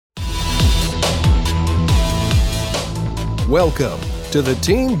Welcome to the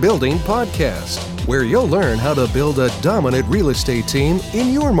Team Building Podcast, where you'll learn how to build a dominant real estate team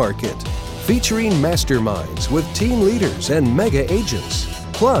in your market, featuring masterminds with team leaders and mega agents,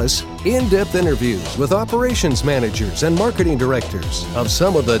 plus in-depth interviews with operations managers and marketing directors of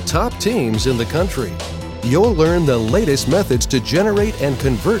some of the top teams in the country. You'll learn the latest methods to generate and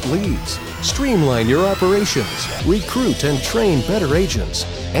convert leads, streamline your operations, recruit and train better agents,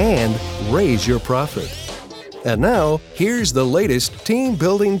 and raise your profit. And now, here's the latest Team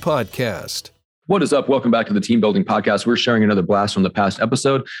Building Podcast. What is up? Welcome back to the Team Building Podcast. We're sharing another blast from the past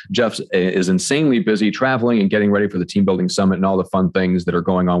episode. Jeff is insanely busy traveling and getting ready for the Team Building Summit and all the fun things that are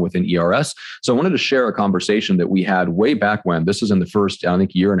going on within ERS. So I wanted to share a conversation that we had way back when. This is in the first, I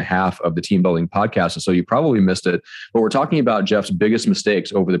think, year and a half of the Team Building Podcast. And so you probably missed it. But we're talking about Jeff's biggest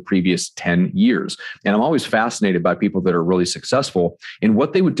mistakes over the previous 10 years. And I'm always fascinated by people that are really successful in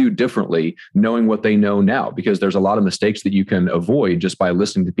what they would do differently, knowing what they know now, because there's a lot of mistakes that you can avoid just by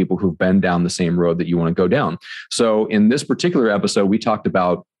listening to people who've been down the same road that you want to go down. So in this particular episode, we talked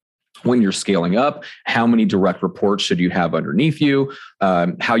about when you're scaling up, how many direct reports should you have underneath you,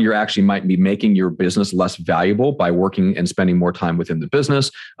 how you actually might be making your business less valuable by working and spending more time within the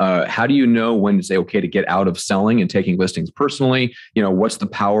business. How do you know when to say, okay, to get out of selling and taking listings personally? You know, what's the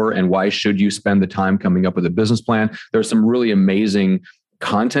power and why should you spend the time coming up with a business plan? There's some really amazing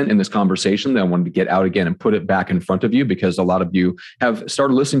content in this conversation that I wanted to get out again and put it back in front of you, because a lot of you have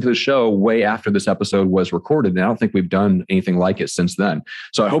started listening to the show way after this episode was recorded. And I don't think we've done anything like it since then.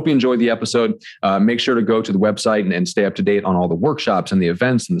 So I hope you enjoyed the episode. Make sure to go to the website and stay up to date on all the workshops and the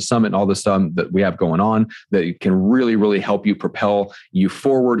events and the summit and all the stuff that we have going on that can really, really help you propel you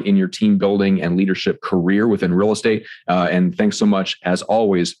forward in your team building and leadership career within real estate. And thanks so much, as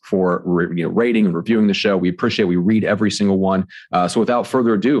always, for rating and reviewing the show. We appreciate it. We read every single one. So without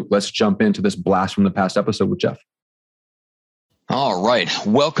further ado, let's jump into this blast from the past episode with Jeff. All right.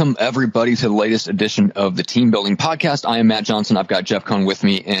 Welcome, everybody, to the latest edition of the Team Building Podcast. I am Matt Johnson. I've got Jeff Cohn with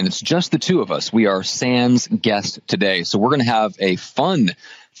me, and it's just the two of us. We are sans guest today. So we're going to have a fun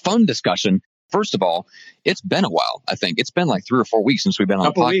discussion. First of all, it's been a while, I think. It's been like 3 or 4 weeks since we've been on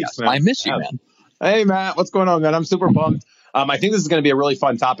the podcast. Weeks, I miss you, man. Hey, Matt. What's going on, man? I'm super pumped. I think this is going to be a really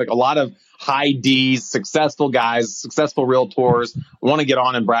fun topic. A lot of high D's, successful guys, successful realtors want to get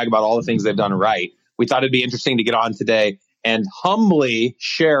on and brag about all the things they've done right. We thought it'd be interesting to get on today and humbly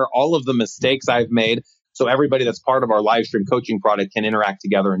share all of the mistakes I've made, so everybody that's part of our live stream coaching product can interact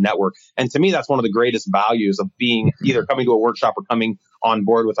together and network. And to me, that's one of the greatest values of being either coming to a workshop or coming on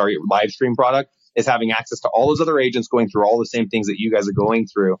board with our live stream product, is having access to all those other agents going through all the same things that you guys are going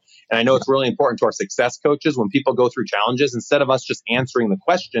through. And I know it's really important to our success coaches when people go through challenges, instead of us just answering the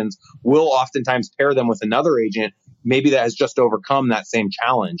questions, we'll oftentimes pair them with another agent, maybe that has just overcome that same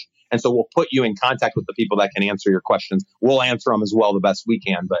challenge. And so we'll put you in contact with the people that can answer your questions. We'll answer them as well the best we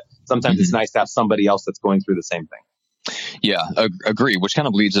can, but sometimes it's nice to have somebody else that's going through the same thing. Yeah, agree. Which kind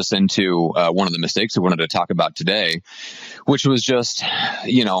of leads us into one of the mistakes we wanted to talk about today, which was just,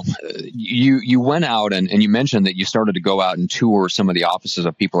 you went out and you mentioned that you started to go out and tour some of the offices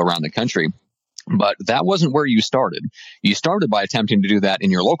of people around the country. But that wasn't where you started. You started by attempting to do that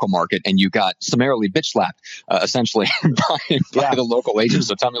in your local market, and you got summarily bitch slapped, essentially, by the local agents.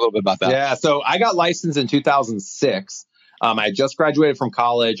 So tell me a little bit about that. Yeah, so I got licensed in 2006. I just graduated from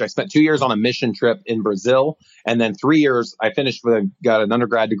college. I spent 2 years on a mission trip in Brazil. And then 3 years, I got an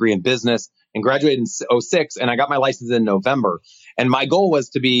undergrad degree in business and graduated in 2006. And I got my license in November. And my goal was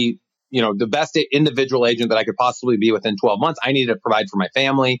to be, the best individual agent that I could possibly be within 12 months. I needed to provide for my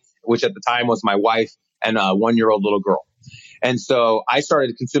family, which at the time was my wife and a 1-year-old little girl. And so I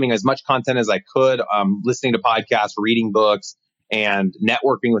started consuming as much content as I could, listening to podcasts, reading books, and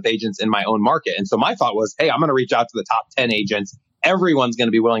networking with agents in my own market. And so my thought was, hey, I'm going to reach out to the top 10 agents. Everyone's going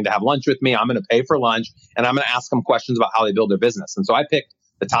to be willing to have lunch with me. I'm going to pay for lunch, and I'm going to ask them questions about how they build their business. And so I picked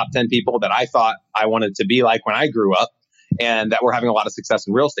the top 10 people that I thought I wanted to be like when I grew up and that were having a lot of success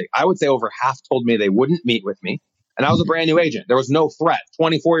in real estate. I would say over half told me they wouldn't meet with me. And I was a brand new agent. There was no threat.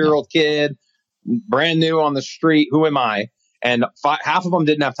 24-year-old kid, brand new on the street. Who am I? And half of them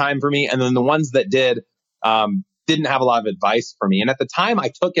didn't have time for me. And then the ones that did, didn't have a lot of advice for me. And at the time,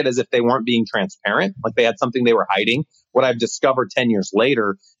 I took it as if they weren't being transparent, like they had something they were hiding. What I've discovered 10 years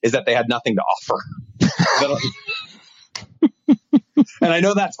later is that they had nothing to offer. And I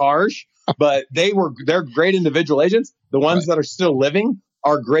know that's harsh, but they're great individual agents. The ones that are still living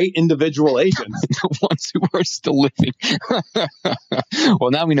are great individual agents. The ones who are still living. Well,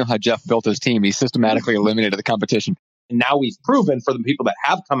 now we know how Jeff built his team. He systematically eliminated the competition. And now we've proven for the people that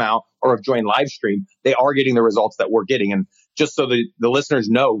have come out or have joined live stream, they are getting the results that we're getting. And just so the listeners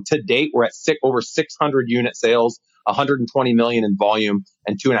know, to date, we're at over 600 unit sales, 120 million in volume,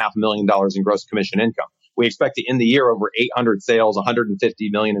 and $2.5 million in gross commission income. We expect to end the year over 800 sales, 150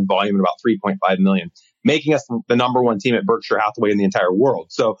 million in volume, and about 3.5 million, making us the number one team at Berkshire Hathaway in the entire world.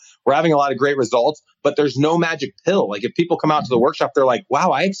 So we're having a lot of great results, but there's no magic pill. Like if people come out to the workshop, they're like,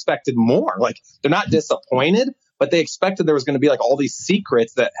 wow, I expected more. Like they're not disappointed, but they expected there was going to be like all these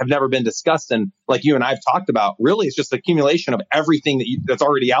secrets that have never been discussed. And like you and I've talked about, really, it's just the accumulation of everything that's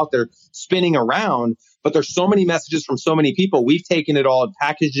already out there spinning around. But there's so many messages from so many people. We've taken it all and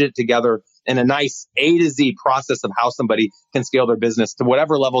packaged it together in a nice A to Z process of how somebody can scale their business to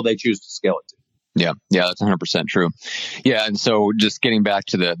whatever level they choose to scale it to. Yeah, that's 100% true. Yeah, and so just getting back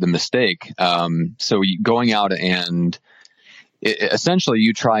to the mistake. So going out and essentially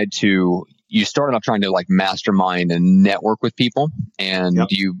you started off trying to like mastermind and network with people, and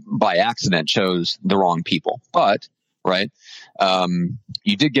you by accident chose the wrong people. But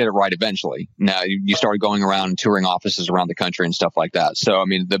you did get it right eventually. Now you started going around and touring offices around the country and stuff like that. So I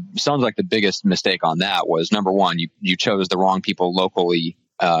mean, sounds like the biggest mistake on that was, number one, you chose the wrong people locally.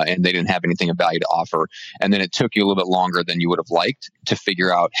 And they didn't have anything of value to offer. And then it took you a little bit longer than you would have liked to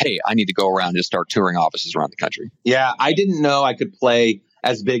figure out, hey, I need to go around and just start touring offices around the country. Yeah, I didn't know I could play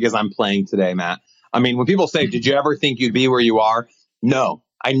as big as I'm playing today, Matt. I mean, when people say, did you ever think you'd be where you are? No,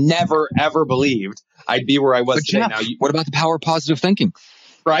 I never, ever believed I'd be where I was today. Now, what about the power of positive thinking?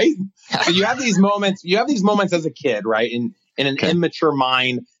 Right? So you have these moments as a kid, right? In an immature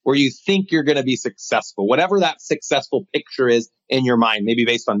mind where you think you're going to be successful, whatever that successful picture is in your mind, maybe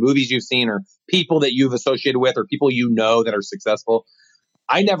based on movies you've seen or people that you've associated with or people you know that are successful.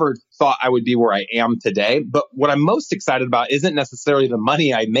 I never thought I would be where I am today. But what I'm most excited about isn't necessarily the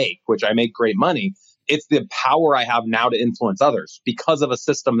money I make, which I make great money. It's the power I have now to influence others because of a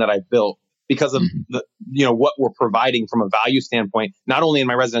system that I've built, because of what we're providing from a value standpoint, not only in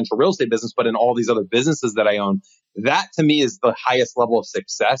my residential real estate business, but in all these other businesses that I own. That to me is the highest level of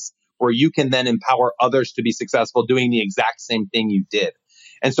success, where you can then empower others to be successful doing the exact same thing you did.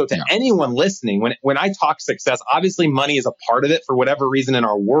 And so to anyone listening, when I talk success, obviously money is a part of it. For whatever reason in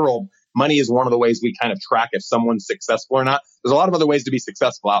our world, money is one of the ways we kind of track if someone's successful or not. There's a lot of other ways to be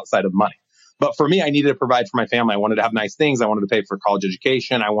successful outside of money. But for me, I needed to provide for my family. I wanted to have nice things. I wanted to pay for college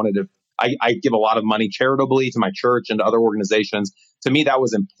education. I give a lot of money charitably to my church and to other organizations. To me, that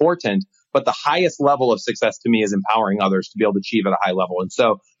was important. But the highest level of success to me is empowering others to be able to achieve at a high level. And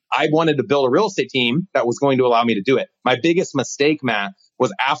so I wanted to build a real estate team that was going to allow me to do it. My biggest mistake, Matt,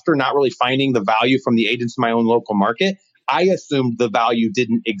 was after not really finding the value from the agents in my own local market, I assumed the value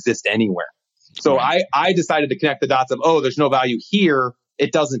didn't exist anywhere. So I decided to connect the dots of, there's no value here.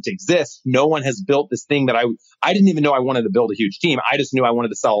 It doesn't exist. No one has built this thing that I didn't even know I wanted to build a huge team. I just knew I wanted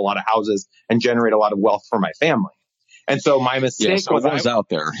to sell a lot of houses and generate a lot of wealth for my family. And so my mistake was out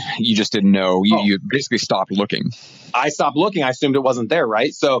there. You just didn't know. You basically stopped looking. I stopped looking. I assumed it wasn't there,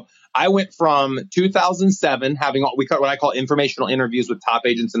 right? So I went from 2007 having what I call informational interviews with top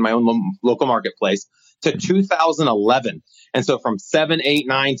agents in my own local marketplace to 2011. And so from 7, 8,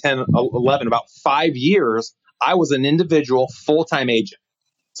 9, 10, 11, about 5 years, I was an individual full-time agent.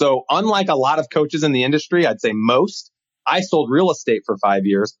 So unlike a lot of coaches in the industry, I'd say most, I sold real estate for 5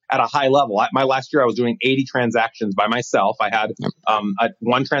 years at a high level. My last year, I was doing 80 transactions by myself. I had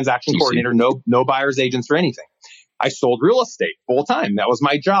one transaction coordinator, no buyers agents or anything. I sold real estate full time. That was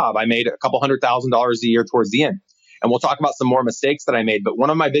my job. I made a couple $100,000 a year towards the end. And we'll talk about some more mistakes that I made. But one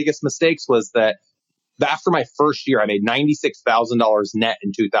of my biggest mistakes was that after my first year, I made $96,000 net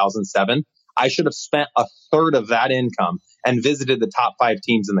in 2007. I should have spent a third of that income and visited the top 5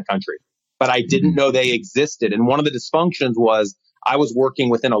 teams in the country. But I didn't know they existed. And one of the dysfunctions was I was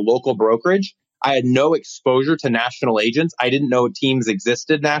working within a local brokerage. I had no exposure to national agents. I didn't know teams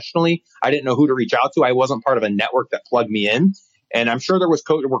existed nationally. I didn't know who to reach out to. I wasn't part of a network that plugged me in. And I'm sure there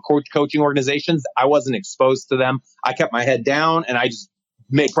were coaching organizations. I wasn't exposed to them. I kept my head down and I just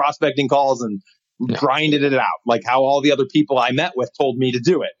made prospecting calls and grinded it out, like how all the other people I met with told me to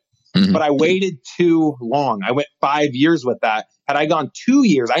do it. Mm-hmm. But I waited too long. I went 5 years with that. Had I gone 2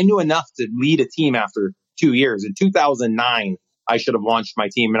 years, I knew enough to lead a team after 2 years. In 2009, I should have launched my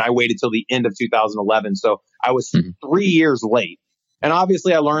team, and I waited till the end of 2011. So I was 3 years late. And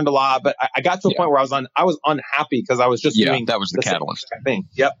obviously, I learned a lot, but I got to a point where I was unhappy because I was just doing that was the catalyst thing.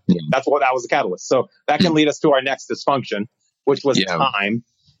 Yep, that was the catalyst. So that can lead us to our next dysfunction, which was time.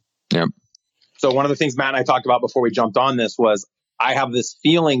 Yep. So one of the things Matt and I talked about before we jumped on this was I have this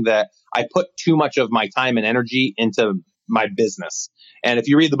feeling that I put too much of my time and energy into my business. And if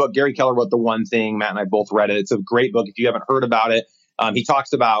you read the book, Gary Keller wrote The One Thing. Matt and I both read it. It's a great book. If you haven't heard about it, he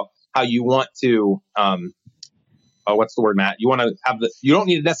talks about how you want to what's the word, Matt? You want to have you don't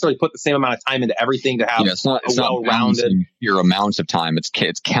need to necessarily put the same amount of time into everything to have it's not well-rounded your amounts of time.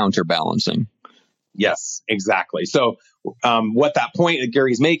 It's counterbalancing. Yes, exactly. So what that point that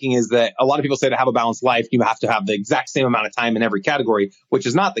Gary's making is that a lot of people say to have a balanced life, you have to have the exact same amount of time in every category, which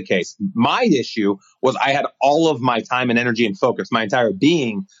is not the case. My issue was I had all of my time and energy and focus. My entire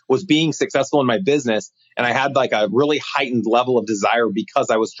being was being successful in my business. And I had like a really heightened level of desire because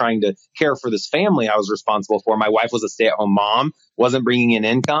I was trying to care for this family I was responsible for. My wife was a stay-at-home mom, wasn't bringing in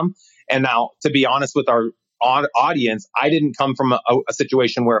income. And now, to be honest with our audience, I didn't come from a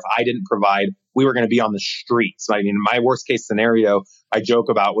situation where if I didn't provide, we were going to be on the streets. I mean, my worst case scenario, I joke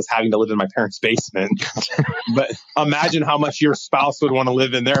about, was having to live in my parents' basement. But imagine how much your spouse would want to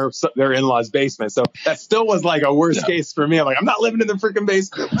live in their in-laws' basement. So that still was like a worst case for me. I'm like, I'm not living in the freaking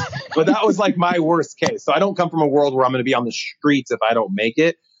basement. But that was like my worst case. So I don't come from a world where I'm going to be on the streets if I don't make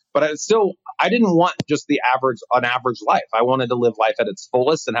it. But I didn't want just an average life. I wanted to live life at its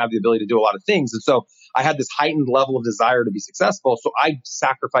fullest and have the ability to do a lot of things. And so I had this heightened level of desire to be successful. So I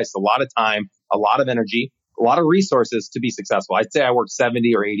sacrificed a lot of time, a lot of energy, a lot of resources to be successful. I'd say I worked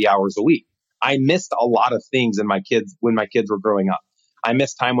 70 or 80 hours a week. I missed a lot of things when my kids were growing up. I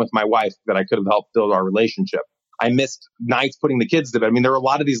missed time with my wife that I could have helped build our relationship. I missed nights putting the kids to bed. I mean, there were a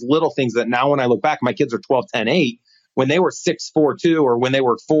lot of these little things that now when I look back, my kids are 12, 10, 8. When they were 6, 4, 2, or when they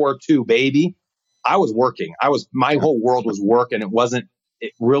were 4, 2 baby, I was working. My whole world was work, and it wasn't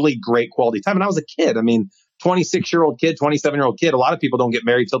really great quality time. And I was a kid. I mean, 26-year-old kid, 27-year-old kid. A lot of people don't get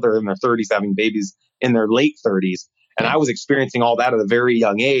married till they're in their 30s, having babies in their late 30s. And I was experiencing all that at a very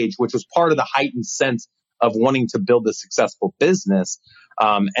young age, which was part of the heightened sense of wanting to build a successful business.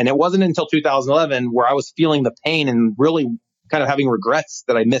 And it wasn't until 2011 where I was feeling the pain and really kind of having regrets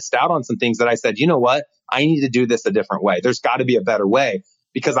that I missed out on some things that I said, you know what? I need to do this a different way. There's got to be a better way,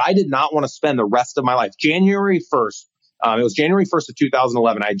 because I did not want to spend the rest of my life. January 1st, it was January 1st of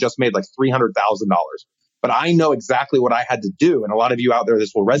 2011. I had just made like $300,000, but I know exactly what I had to do. And a lot of you out there,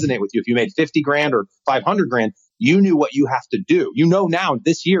 this will resonate with you. If you made 50 grand or 500 grand, you knew what you have to do. You know now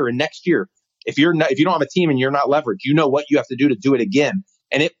this year and next year, if you don't have a team and you're not leveraged, you know what you have to do it again.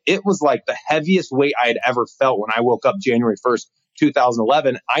 And it was like the heaviest weight I had ever felt when I woke up January 1st,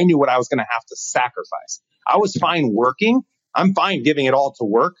 2011. I knew what I was going to have to sacrifice. I was fine working. I'm fine giving it all to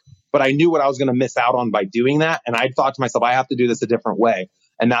work, but I knew what I was going to miss out on by doing that. And I thought to myself, I have to do this a different way.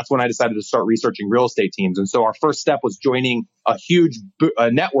 And that's when I decided to start researching real estate teams. And so our first step was joining a huge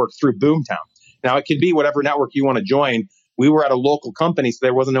network through Boomtown. Now, it could be whatever network you want to join. We were at a local company, so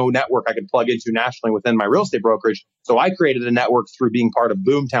there wasn't no network I could plug into nationally within my real estate brokerage. So I created a network through being part of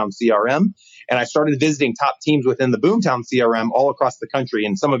Boomtown CRM. And I started visiting top teams within the Boomtown CRM all across the country.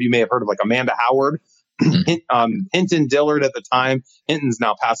 And some of you may have heard of like Amanda Howard, Hinton Dillard at the time. Hinton's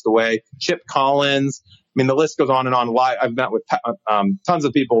now passed away. Chip Collins. I mean, the list goes on and on. I've met with tons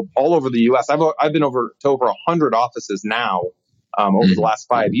of people all over the U.S. I've been over 100 offices now over the last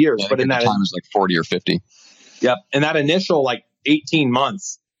 5 years. Yeah, but in that time was like 40 or 50. Yep. In that initial like 18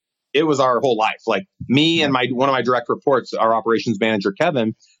 months, it was our whole life. Like me and one of my direct reports, our operations manager,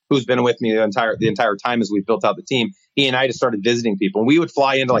 Kevin, who's been with me the entire time as we built out the team. He and I just started visiting people. And we would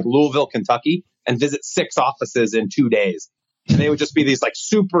fly into like Louisville, Kentucky and visit 6 offices in 2 days. And they would just be these like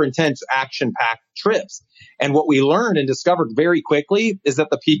super intense action-packed trips. And what we learned and discovered very quickly is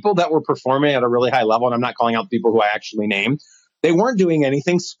that the people that were performing at a really high level, and I'm not calling out the people who I actually named, they weren't doing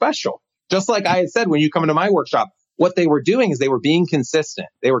anything special. Just like I had said, when you come into my workshop, what they were doing is they were being consistent.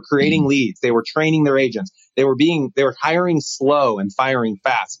 They were creating leads. They were training their agents. They were hiring slow and firing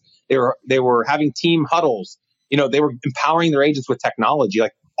fast. They were having team huddles. They were empowering their agents with technology,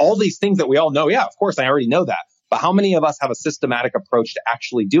 like all these things that we all know. Yeah, of course, I already know that. But how many of us have a systematic approach to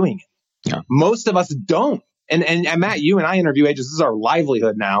actually doing it? Yeah. Most of us don't. And Matt, you and I interview agents. This is our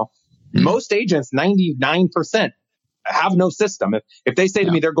livelihood now. Most agents, 99%, have no system. If they say to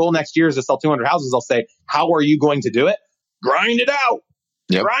me their goal next year is to sell 200 houses, I'll say, how are you going to do it? Grind it out.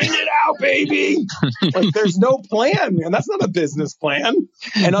 Yep. Grind it out, baby. Like there's no plan, man. That's not a business plan.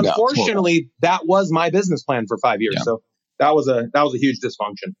 And unfortunately, that was my business plan for 5 years. Yeah. So that was a huge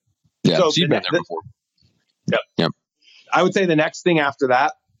dysfunction. Yeah, so you've been there before. Yep. I would say the next thing after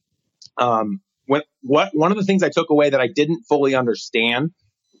that, one of the things I took away that I didn't fully understand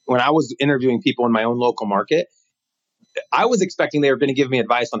when I was interviewing people in my own local market, I was expecting they were going to give me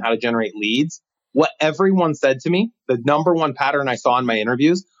advice on how to generate leads. What everyone said to me, the number one pattern I saw in my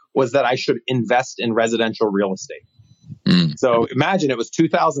interviews was that I should invest in residential real estate. So imagine it was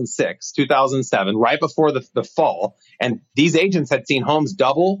 2006, 2007, right before the fall. And these agents had seen homes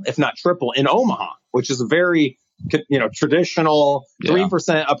double, if not triple, in Omaha, which is a very traditional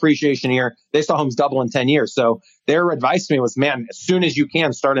 3% appreciation a year. They saw homes double in 10 years. So their advice to me was, man, as soon as you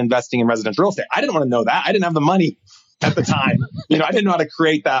can, start investing in residential real estate. I didn't want to know that. I didn't have the money at the time. I didn't know how to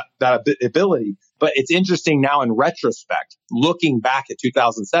create that ability. But it's interesting now in retrospect, looking back at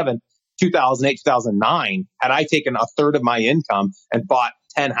 2007, 2008, 2009, had I taken a third of my income and bought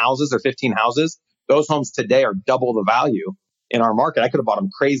 10 houses or 15 houses, those homes today are double the value in our market. I could have bought them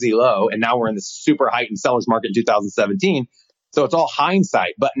crazy low, and now we're in this super heightened seller's market in 2017. So it's all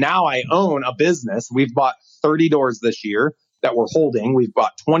hindsight. But now I own a business. We've bought 30 doors this year that we're holding. We've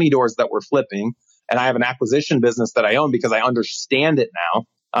bought 20 doors that we're flipping. And I have an acquisition business that I own because I understand it now.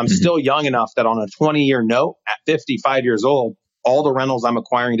 I'm still young enough that on a 20-year note at 55 years old, all the rentals I'm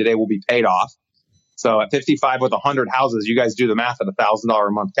acquiring today will be paid off. So at 55 with 100 houses, you guys do the math at $1,000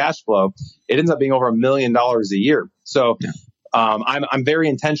 a month cash flow. It ends up being over $1 million a year. So I'm very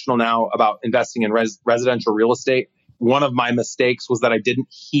intentional now about investing in residential real estate. One of my mistakes was that I didn't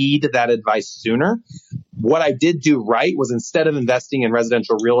heed that advice sooner. What I did do right was, instead of investing in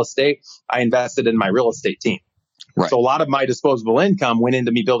residential real estate, I invested in my real estate team. Right. So a lot of my disposable income went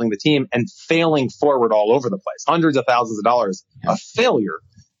into me building the team and failing forward all over the place. Hundreds of thousands of dollars of failure.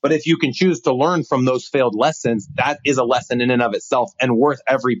 But if you can choose to learn from those failed lessons, that is a lesson in and of itself and worth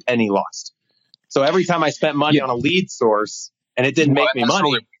every penny lost. So every time I spent money on a lead source and it didn't make me money.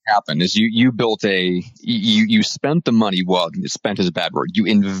 Really what happened is you built you spent the money. Well, spent is a bad word. You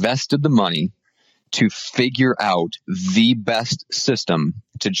invested the money to figure out the best system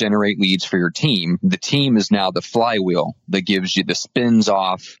to generate leads for your team. The team is now the flywheel that gives you the spins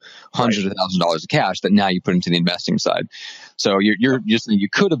off hundreds of thousands of dollars of cash that now you put into the investing side. So you're just, you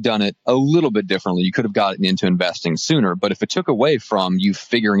could have done it a little bit differently. You could have gotten into investing sooner, but if it took away from you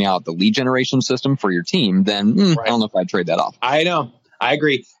figuring out the lead generation system for your team, then I don't know if I'd trade that off. I know. I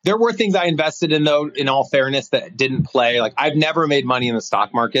agree. There were things I invested in, though, in all fairness, that didn't play. Like, I've never made money in the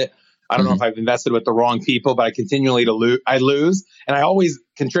stock market. I don't know if I've invested with the wrong people, but I continually lose, and I always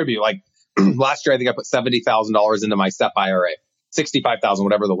contribute. Like last year, I think I put $70,000 into my SEP IRA, 65,000,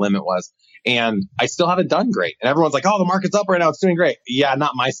 whatever the limit was, and I still haven't done great. And everyone's like, "Oh, the market's up right now; it's doing great." Yeah,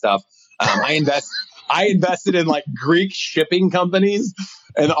 not my stuff. I invested in like Greek shipping companies,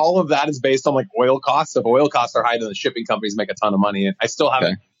 and all of that is based on like oil costs. If oil costs are high, then the shipping companies make a ton of money, and I still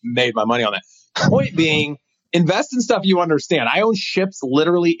haven't made my money on that. Point being, invest in stuff you understand. I own ships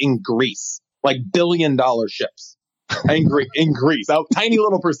literally in Greece, like $1 billion ships in Greece. Tiny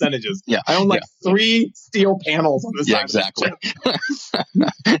little percentages. Yeah. I own like 3 steel panels on the side. Exactly.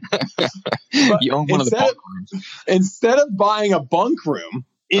 You own one of the bunk rooms. Instead of buying a bunk room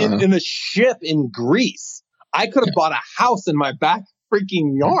in the ship in Greece, I could have bought a house in my back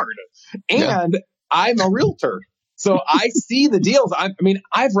freaking yard. And I'm a realtor. So I see the deals. I mean,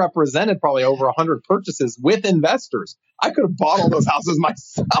 I've represented probably over 100 purchases with investors. I could have bought all those houses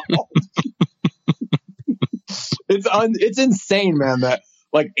myself. It's insane, man, that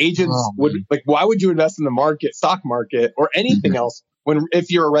like agents would like, why would you invest in the stock market or anything else if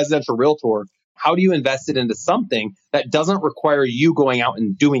you're a residential realtor? How do you invest it into something that doesn't require you going out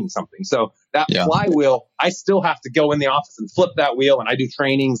and doing something? So that flywheel, I still have to go in the office and flip that wheel, and I do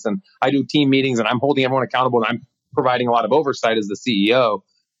trainings and I do team meetings, and I'm holding everyone accountable, and I'm providing a lot of oversight as the CEO.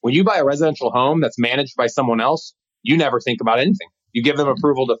 When you buy a residential home that's managed by someone else, you never think about anything. You give them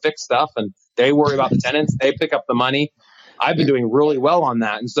approval to fix stuff, and they worry about the tenants. They pick up the money. I've been doing really well on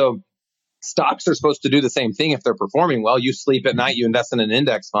that. And so stocks are supposed to do the same thing if they're performing well. You sleep at night, you invest in an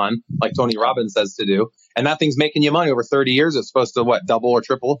index fund, like Tony Robbins says to do, and that thing's making you money over 30 years. It's supposed to, double or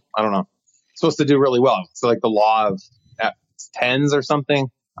triple? I don't know. It's supposed to do really well. So like the law of tens or something?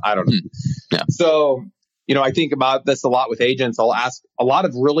 I don't know. Yeah. So, I think about this a lot with agents. I'll ask a lot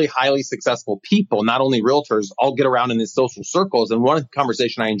of really highly successful people, not only realtors. I'll get around in these social circles. And one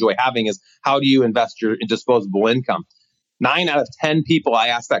conversation I enjoy having is, how do you invest your disposable income? 9 out of 10 people I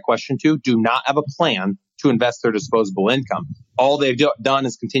ask that question to do not have a plan to invest their disposable income. All they've done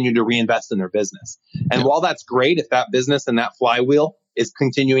is continue to reinvest in their business. And while that's great, if that business and that flywheel is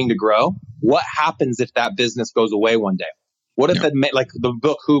continuing to grow, what happens if that business goes away one day? What if like the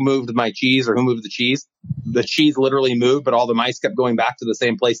book, Who Moved My Cheese, or Who Moved the Cheese? The cheese literally moved, but all the mice kept going back to the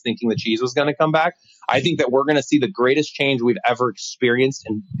same place thinking the cheese was going to come back. I think that we're going to see the greatest change we've ever experienced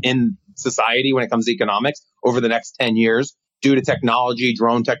in society when it comes to economics over the next 10 years due to technology,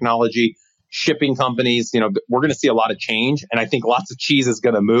 drone technology, shipping companies. We're going to see a lot of change, and I think lots of cheese is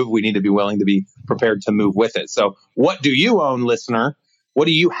going to move. We need to be willing to be prepared to move with it. So what do you own, listener? What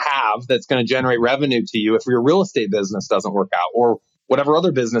do you have that's going to generate revenue to you if your real estate business doesn't work out? Or whatever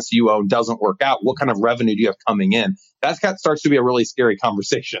other business you own doesn't work out, what kind of revenue do you have coming in? That starts to be a really scary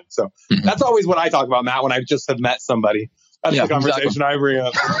conversation. So that's always what I talk about, Matt, when I just have met somebody. That's the conversation I bring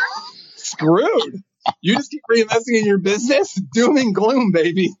up. Screwed. You just keep reinvesting in your business? Doom and gloom,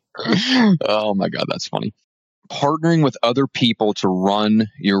 baby. Oh my God, that's funny. Partnering with other people to run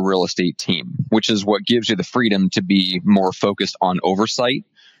your real estate team, which is what gives you the freedom to be more focused on oversight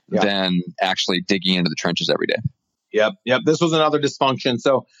than actually digging into the trenches every day. Yep. This was another dysfunction.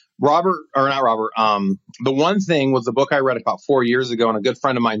 So the one thing was the book I read about 4 years ago, and a good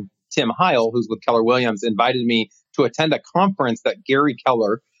friend of mine, Tim Heil, who's with Keller Williams, invited me to attend a conference that Gary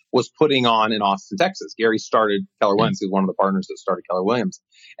Keller was putting on in Austin, Texas. Gary started Keller Williams. He's one of the partners that started Keller Williams.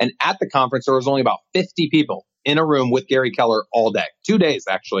 And at the conference, there was only about 50 people in a room with Gary Keller all day. 2 days,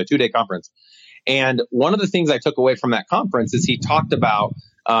 actually, a 2-day conference. And one of the things I took away from that conference is he talked about,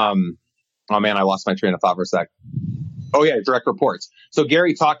 oh man, I lost my train of thought for a sec. Oh yeah, direct reports. So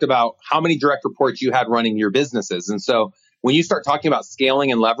Gary talked about how many direct reports you had running your businesses. And so when you start talking about scaling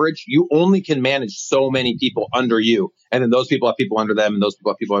and leverage, you only can manage so many people under you. And then those people have people under them, and those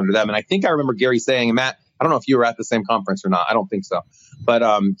people have people under them. And I think I remember Gary saying, and Matt, I don't know if you were at the same conference or not. I don't think so. But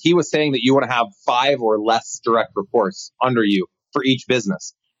he was saying that you want to have 5 or less direct reports under you for each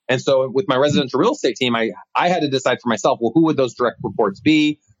business. And so with my residential real estate team, I had to decide for myself, well, who would those direct reports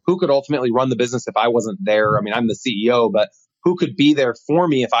be? Who could ultimately run the business if I wasn't there? I mean, I'm the CEO, but who could be there for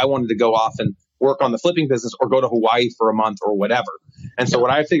me if I wanted to go off and work on the flipping business or go to Hawaii for a month or whatever? And so what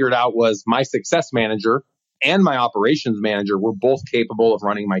I figured out was my success manager and my operations manager were both capable of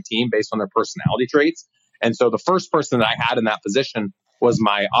running my team based on their personality traits. And so the first person that I had in that position was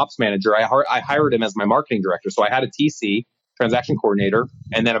my ops manager. I hired him as my marketing director. So I had a TC, transaction coordinator.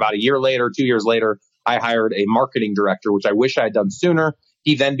 And then about a year later, 2 years later, I hired a marketing director, which I wish I had done sooner.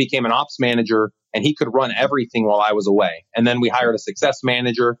 He then became an ops manager, and he could run everything while I was away. And then we hired a success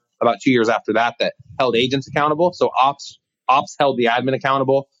manager about 2 years after that held agents accountable. So ops held the admin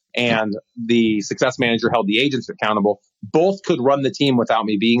accountable, and the success manager held the agents accountable. Both could run the team without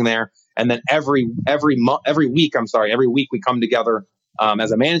me being there. And then every week we come together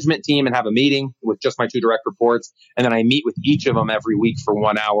as a management team and have a meeting with just my 2 direct reports. And then I meet with each of them every week for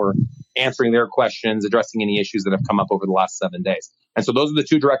 1 hour, answering their questions, addressing any issues that have come up over the last 7 days. And so those are the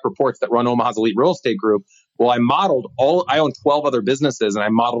 2 direct reports that run Omaha's Elite Real Estate Group. Well, I own 12 other businesses, and I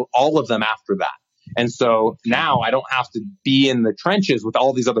modeled all of them after that. And so now I don't have to be in the trenches with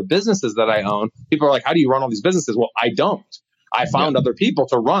all these other businesses that I own. People are like, how do you run all these businesses? Well, I don't. I found other people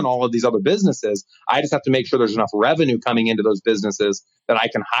to run all of these other businesses. I just have to make sure there's enough revenue coming into those businesses that I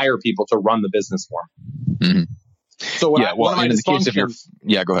can hire people to run the business for me. So go ahead.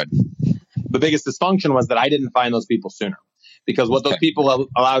 The biggest dysfunction was that I didn't find those people sooner, because what those people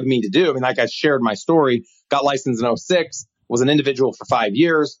allowed me to do, I mean, like I shared my story, got licensed in 2006, was an individual for 5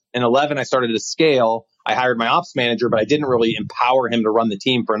 years. In 2011, I started to scale. I hired my ops manager, but I didn't really empower him to run the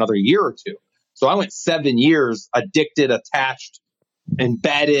team for another year or two. So I went 7 years addicted, attached,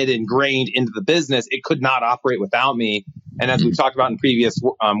 embedded, ingrained into the business. It could not operate without me. And as we've talked about in previous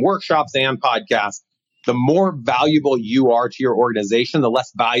workshops and podcasts, the more valuable you are to your organization, the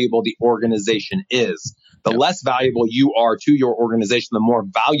less valuable the organization is. The less valuable you are to your organization, the more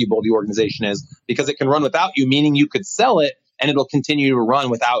valuable the organization is, because it can run without you, meaning you could sell it and it'll continue to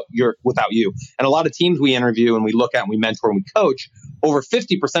run without you. And a lot of teams we interview and we look at and we mentor and we coach, over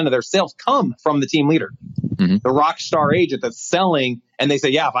 50% of their sales come from the team leader. The rock star agent that's selling, and they say,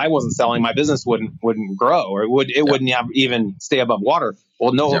 yeah, if I wasn't selling, my business wouldn't grow, or it wouldn't even stay above water.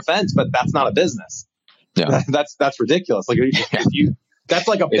 Well, no offense, but that's not a business. Yeah. That's ridiculous. Like that's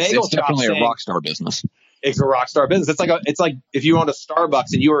like a bagel shop. It's definitely a rock star business. It's a rock star business. It's like if you owned a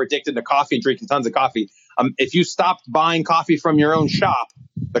Starbucks and you were addicted to coffee and drinking tons of coffee. If you stopped buying coffee from your own shop,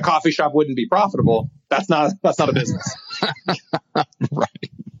 the coffee shop wouldn't be profitable. That's not a business.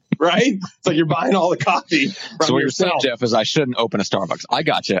 Right? It's like you're buying all the coffee from So what yourself. you're saying, Jeff, is I shouldn't open a Starbucks. I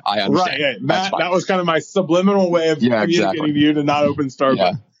got you. I understand. Right. Matt, that was kind of my subliminal way of communicating to you to not open Starbucks.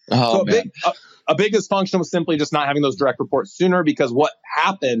 Yeah. Oh, so a big dysfunction was simply just not having those direct reports sooner, because what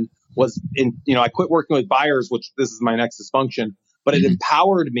happened was I quit working with buyers, which this is my next dysfunction, but it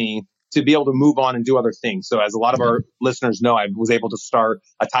empowered me to be able to move on and do other things. So as a lot of our listeners know, I was able to start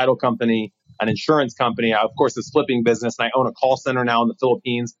a title company, an insurance company, of course, this flipping business, and I own a call center now in the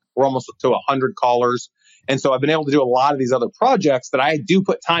Philippines. We're almost to 100 callers. And so I've been able to do a lot of these other projects that I do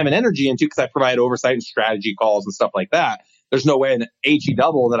put time and energy into, because I provide oversight and strategy calls and stuff like that. There's no way in HE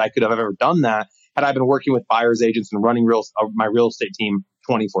double that I could have ever done that had I been working with buyers agents and running my real estate team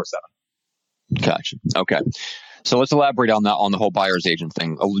 24/7. Gotcha. Okay. So let's elaborate on that, on the whole buyer's agent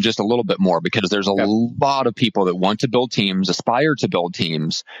thing just a little bit more, because there's a lot of people that want to build teams, aspire to build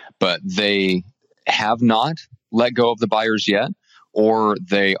teams, but they have not let go of the buyers yet, or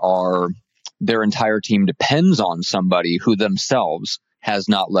their entire team depends on somebody who themselves has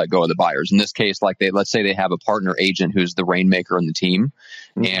not let go of the buyers. In this case, let's say they have a partner agent who's the rainmaker in the team,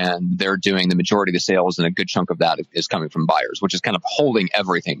 and they're doing the majority of the sales, and a good chunk of that is coming from buyers, which is kind of holding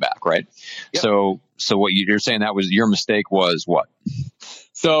everything back, right? Yep. So what you're saying, that was your mistake was what?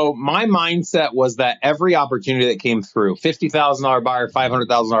 So my mindset was that every opportunity that came through, $50,000 buyer,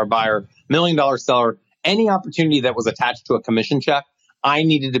 $500,000 buyer, $1 million seller, any opportunity that was attached to a commission check, I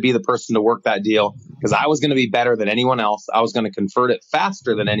needed to be the person to work that deal, because I was going to be better than anyone else. I was going to convert it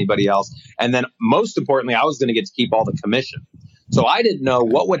faster than anybody else. And then most importantly, I was going to get to keep all the commission. So I didn't know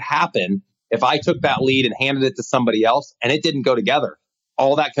what would happen if I took that lead and handed it to somebody else and it didn't go together.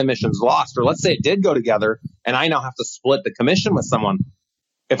 All that commission's lost. Or let's say it did go together and I now have to split the commission with someone.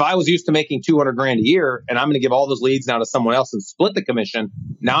 If I was used to making $200,000 a year and I'm going to give all those leads now to someone else and split the commission,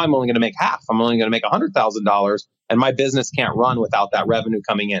 now I'm only going to make half. I'm only going to make $100,000, and my business can't run without that revenue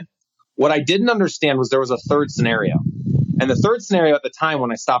coming in. What I didn't understand was there was a third scenario. And the third scenario at the time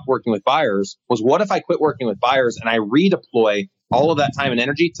when I stopped working with buyers was, what if I quit working with buyers and I redeploy all of that time and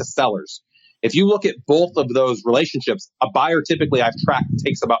energy to sellers? If you look at both of those relationships, a buyer typically I've tracked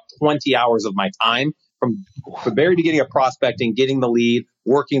takes about 20 hours of my time from the very beginning of prospecting, getting the lead,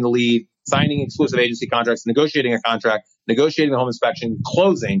 working the lead, signing exclusive agency contracts, negotiating a contract, negotiating the home inspection,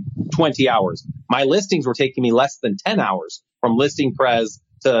 closing, 20 hours. My listings were taking me less than 10 hours from listing pres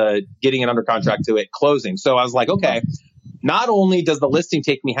to getting it under contract to it closing. So I was like, okay, not only does the listing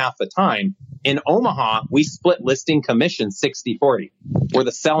take me half the time, in Omaha, we split listing commission 60-40, where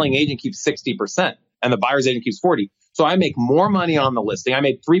the selling agent keeps 60% and the buyer's agent keeps 40. So I make more money on the listing. I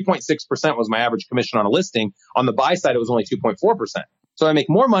made 3.6% was my average commission on a listing. On the buy side, it was only 2.4%. So I make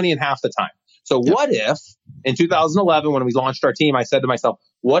more money in half the time. So what if in 2011, when we launched our team, I said to myself,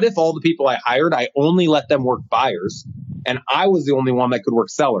 what if all the people I hired, I only let them work buyers and I was the only one that could work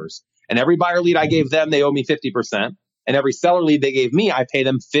sellers? And every buyer lead I gave them, they owe me 50%. And every seller lead they gave me, I pay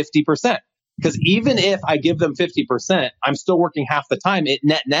them 50%. Because even if I give them 50%, I'm still working half the time. It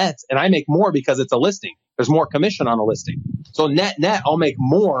nets, and I make more because it's a listing. There's more commission on a listing. So net, I'll make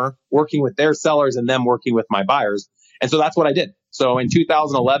more working with their sellers and them working with my buyers. And so that's what I did. So in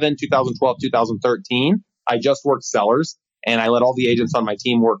 2011, 2012, 2013, I just worked sellers, and I let all the agents on my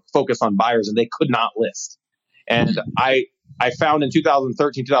team focus on buyers, and they could not list. And I found in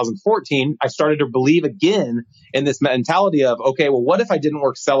 2013, 2014, I started to believe again in this mentality of, okay, well, what if I didn't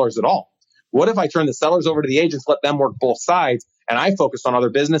work sellers at all? What if I turned the sellers over to the agents, let them work both sides, and I focused on other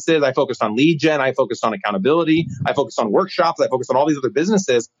businesses? I focused on lead gen. I focused on accountability. I focused on workshops. I focused on all these other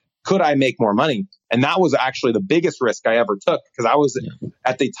businesses. Could I make more money? And that was actually the biggest risk I ever took, because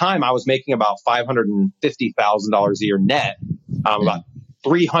at the time, I was making about $550,000 a year net. About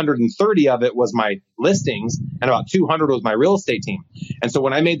 330 of it was my listings, and about 200 was my real estate team. And so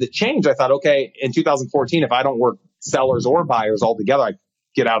when I made the change, I thought, okay, in 2014, if I don't work sellers or buyers altogether, I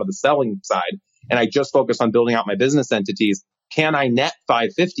get out of the selling side and I just focus on building out my business entities. Can I net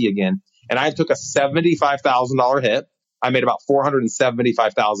 550 again? And I took a $75,000 hit. I made about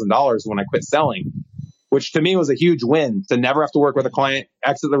 $475,000 when I quit selling, which to me was a huge win to never have to work with a client,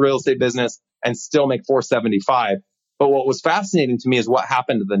 exit the real estate business, and still make $475,000. But what was fascinating to me is what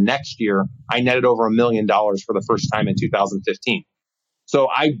happened the next year. I netted over $1 million for the first time in 2015. So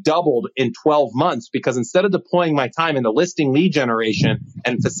I doubled in 12 months, because instead of deploying my time into listing lead generation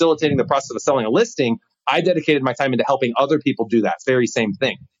and facilitating the process of selling a listing, I dedicated my time into helping other people do that very same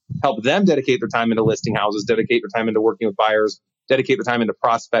thing. Help them dedicate their time into listing houses, dedicate their time into working with buyers, dedicate their time into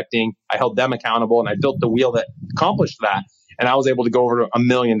prospecting. I held them accountable, and I built the wheel that accomplished that. And I was able to go over to $1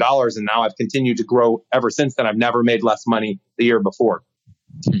 million. And now I've continued to grow ever since then. I've never made less money the year before.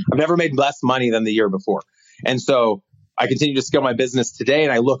 I've never made less money than the year before. And so I continue to scale my business today.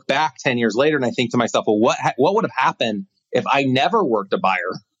 And I look back 10 years later and I think to myself, well, what would have happened if I never worked a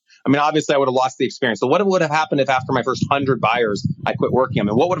buyer? I mean, obviously I would have lost the experience. So what would have happened if after my first 100 buyers, I quit working them?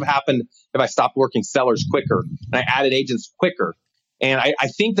 And what would have happened if I stopped working sellers quicker and I added agents quicker? And I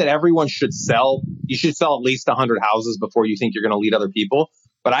think that everyone should sell. You should sell at least 100 houses before you think you're going to lead other people.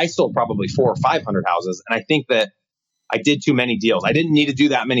 But I sold probably 400 or 500 houses. And I think that I did too many deals. I didn't need to do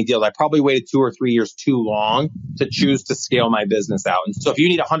that many deals. I probably waited 2 or 3 years too long to choose to scale my business out. And so if you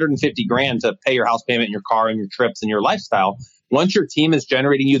need $150,000 to pay your house payment and your car and your trips and your lifestyle, Once your team is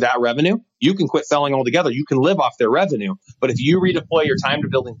generating you that revenue, you can quit selling altogether. You can live off their revenue. But if you redeploy your time to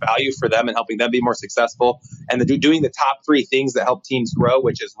building value for them and helping them be more successful, and doing the top 3 things that help teams grow,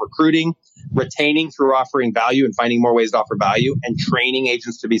 which is recruiting, retaining through offering value and finding more ways to offer value, and training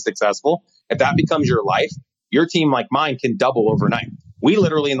agents to be successful, if that becomes your life, your team like mine can double overnight. We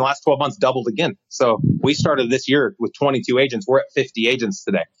literally in the last 12 months doubled again. So we started this year with 22 agents. We're at 50 agents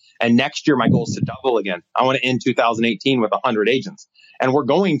today. And next year, my goal is to double again. I want to end 2018 with 100 agents. And we're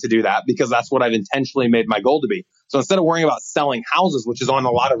going to do that because that's what I've intentionally made my goal to be. So instead of worrying about selling houses, which is on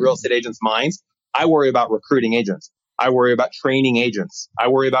a lot of real estate agents' minds, I worry about recruiting agents. I worry about training agents. I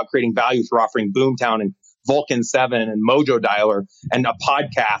worry about creating value through offering Boomtown and Vulcan 7 and Mojo Dialer and a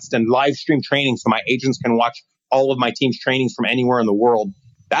podcast and live stream training so my agents can watch all of my team's trainings from anywhere in the world.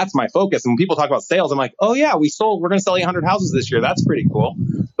 That's my focus. And when people talk about sales, I'm like, oh yeah, we're going to sell 800 houses this year. That's pretty cool.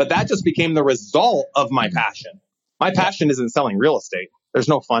 But that just became the result of my passion. My passion isn't selling real estate. There's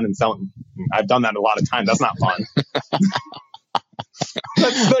no fun in selling. I've done that a lot of times. That's not fun.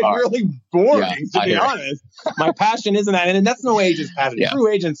 That's like really boring, to be honest. My passion isn't that. And that's no agent's passion. Yeah. True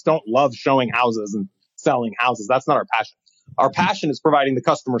agents don't love showing houses and selling houses. That's not our passion. Our passion is providing the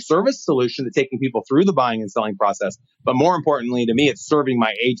customer service solution to taking people through the buying and selling process. But more importantly to me, it's serving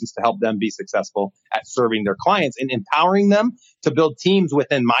my agents to help them be successful at serving their clients and empowering them to build teams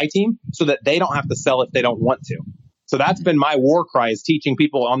within my team so that they don't have to sell if they don't want to. So that's been my war cry, is teaching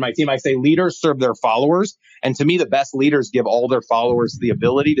people on my team. I say leaders serve their followers. And to me, the best leaders give all their followers the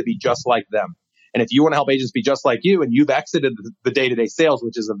ability to be just like them. And if you want to help agents be just like you, and you've exited the day-to-day sales,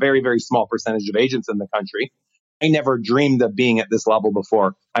 which is a very, very small percentage of agents in the country, I never dreamed of being at this level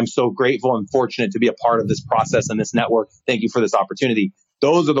before. I'm so grateful and fortunate to be a part of this process and this network. Thank you for this opportunity.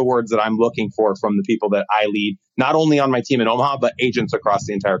 Those are the words that I'm looking for from the people that I lead, not only on my team in Omaha, but agents across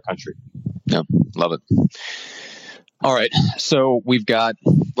the entire country. Yeah, love it. All right. So we've got,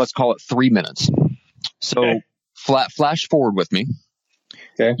 let's call it 3 minutes. So okay. Flash forward with me.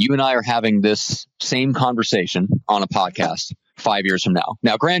 Okay. You and I are having this same conversation on a podcast 5 years from now.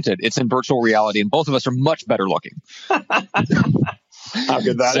 Now, granted, it's in virtual reality and both of us are much better looking. How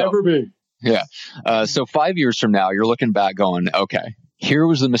could that ever be? Yeah. So 5 years from now, you're looking back going, okay, here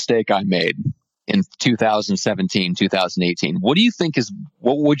was the mistake I made in 2017, 2018. What do you think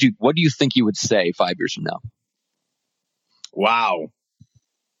you would say 5 years from now? Wow.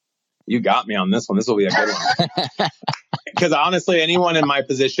 You got me on this one. This will be a good one. Because honestly, anyone in my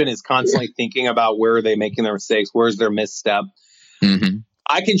position is constantly thinking about where are they making their mistakes? Where's their misstep? Mm-hmm.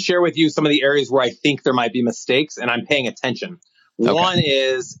 I can share with you some of the areas where I think there might be mistakes and I'm paying attention. Okay. One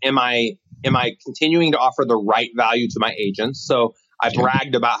is, am I continuing to offer the right value to my agents? So I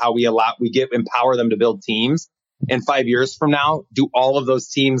bragged about how we empower them to build teams. And 5 years from now, do all of those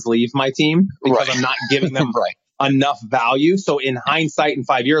teams leave my team because I'm not giving them enough value? So in hindsight, in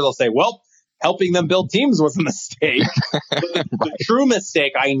 5 years, I'll say, well, helping them build teams was a mistake. But the true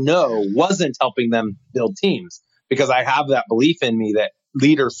mistake I know wasn't helping them build teams, because I have that belief in me that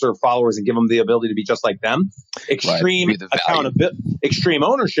leaders serve followers and give them the ability to be just like them. Extreme accountability, extreme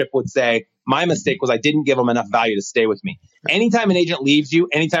ownership would say my mistake was I didn't give them enough value to stay with me. Anytime an agent leaves you,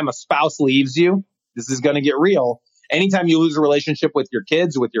 anytime a spouse leaves you, this is going to get real. Anytime you lose a relationship with your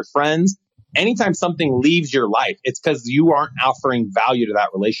kids, with your friends, anytime something leaves your life, it's because you aren't offering value to that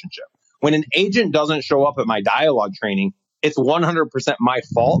relationship. When an agent doesn't show up at my dialogue training, it's 100% my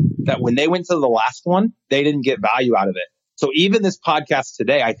fault that when they went to the last one, they didn't get value out of it. So even this podcast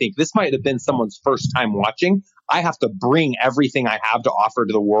today, I think this might have been someone's first time watching. I have to bring everything I have to offer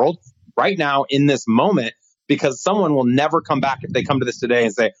to the world right now in this moment, because someone will never come back if they come to this today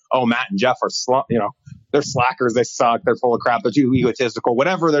and say, oh, Matt and Jeff are, they're slackers. They suck. They're full of crap. They're too egotistical,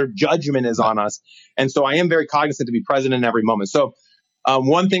 whatever their judgment is on us. And so I am very cognizant to be present in every moment. So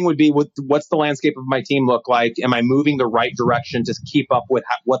one thing would be, what's the landscape of my team look like? Am I moving the right direction to keep up with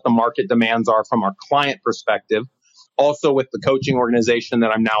what the market demands are from our client perspective? Also with the coaching organization that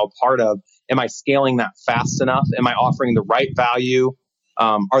I'm now a part of, am I scaling that fast enough? Am I offering the right value?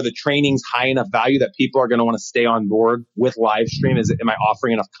 Are the trainings high enough value that people are going to want to stay on board with live stream? Am I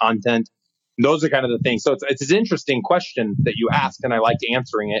offering enough content? Those are kind of the things. So it's an interesting question that you asked, and I liked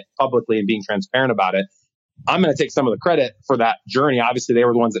answering it publicly and being transparent about it. I'm going to take some of the credit for that journey. Obviously, they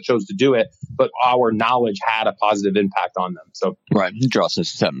were the ones that chose to do it, but our knowledge had a positive impact on them. So, right, draw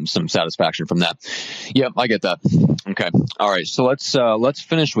some satisfaction from that. Yep, I get that. Okay, all right. So let's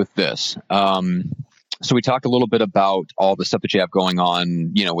finish with this. So we talked a little bit about all the stuff that you have going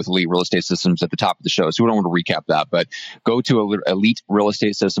on, with Elite Real Estate Systems at the top of the show. So we don't want to recap that, but go to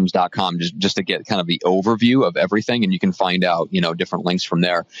eliterealestatesystems.com just to get kind of the overview of everything. And you can find out, different links from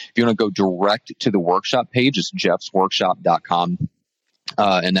there. If you want to go direct to the workshop page, it's jeffsworkshop.com.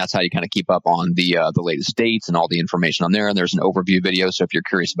 And that's how you kind of keep up on the latest dates and all the information on there. And there's an overview video. So if you're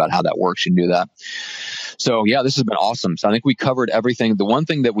curious about how that works, you can do that. So yeah, this has been awesome. So I think we covered everything. The one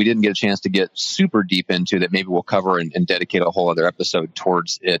thing that we didn't get a chance to get super deep into that maybe we'll cover and dedicate a whole other episode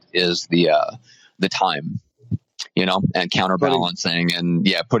towards it is the time, and counterbalancing and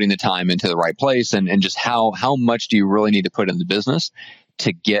putting the time into the right place and just how much do you really need to put in the business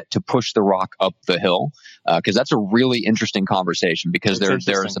to push the rock up the hill, because that's a really interesting conversation, because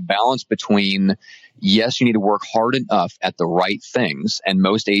there's a balance between, yes, you need to work hard enough at the right things. And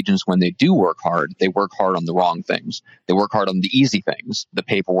most agents, when they do work hard, they work hard on the wrong things. They work hard on the easy things, the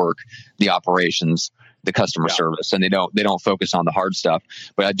paperwork, the operations, the customer service, and they don't focus on the hard stuff.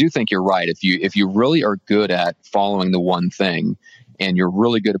 But I do think you're right. If you really are good at following the one thing, and you're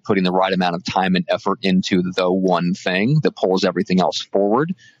really good at putting the right amount of time and effort into the one thing that pulls everything else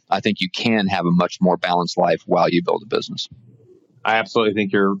forward, I think you can have a much more balanced life while you build a business. I absolutely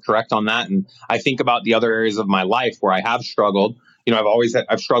think you're correct on that. And I think about the other areas of my life where I have struggled.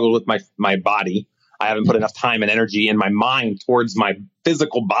 I've struggled with my body. I haven't put enough time and energy in my mind towards my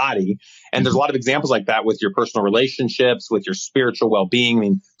physical body. And there's a lot of examples like that with your personal relationships, with your spiritual well-being. I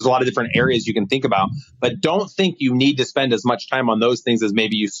mean, there's a lot of different areas you can think about, but don't think you need to spend as much time on those things as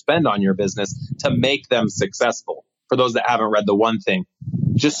maybe you spend on your business to make them successful. For those that haven't read The One Thing,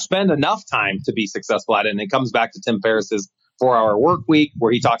 just spend enough time to be successful at it. And it comes back to Tim Ferriss's 4-Hour Work Week,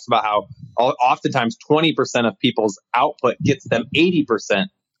 where he talks about how oftentimes 20% of people's output gets them 80%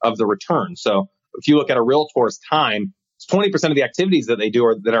 of the return. So if you look at a realtor's time, it's 20% of the activities that they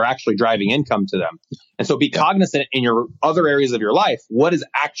do that are actually driving income to them. And so be cognizant in your other areas of your life, what is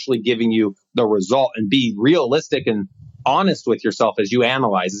actually giving you the result, and be realistic and honest with yourself as you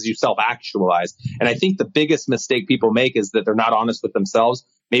analyze, as you self-actualize. And I think the biggest mistake people make is that they're not honest with themselves.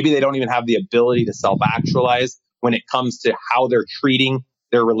 Maybe they don't even have the ability to self-actualize when it comes to how they're treating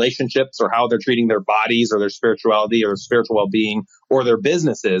their relationships, or how they're treating their bodies, or their spirituality, or spiritual well-being, or their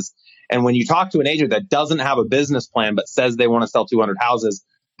businesses. And when you talk to an agent that doesn't have a business plan but says they want to sell 200 houses,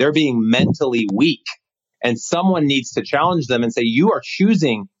 they're being mentally weak. And someone needs to challenge them and say, you are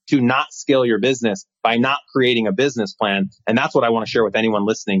choosing to not scale your business by not creating a business plan. And that's what I want to share with anyone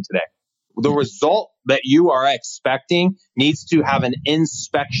listening today. The result that you are expecting needs to have an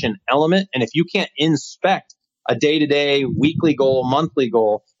inspection element. And if you can't inspect a day-to-day, weekly goal, monthly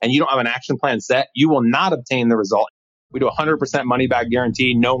goal, and you don't have an action plan set, you will not obtain the result. We do 100% money back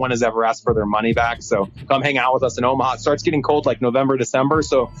guarantee. No one has ever asked for their money back. So come hang out with us in Omaha. It starts getting cold like November, December.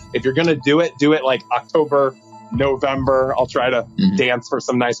 So if you're going to do it like October, November. I'll try to dance for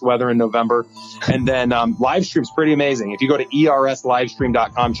some nice weather in November. And then live stream's pretty amazing. If you go to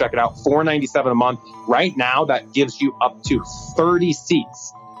erslivestream.com, check it out. $497 a month. Right now, that gives you up to 30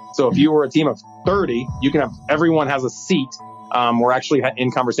 seats. So if you were a team of 30, you can have, everyone has a seat. We're actually in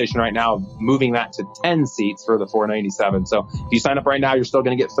conversation right now of moving that to 10 seats for the $497. So if you sign up right now, you're still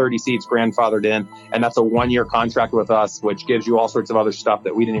going to get 30 seats grandfathered in. And that's a 1-year contract with us, which gives you all sorts of other stuff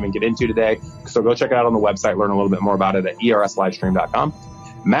that we didn't even get into today. So go check it out on the website, learn a little bit more about it at erslivestream.com.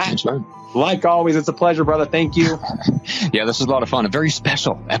 Matt, like always, it's a pleasure, brother. Thank you. Yeah, this was a lot of fun. A very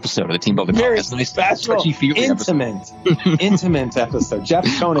special episode of the Team Building Very Podcast. special, intimate episode. Jeff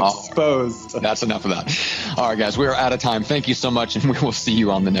Stone exposed. That's enough of that. All right, guys, we are out of time. Thank you so much, and we will see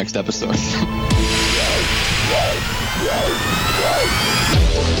you on the next episode.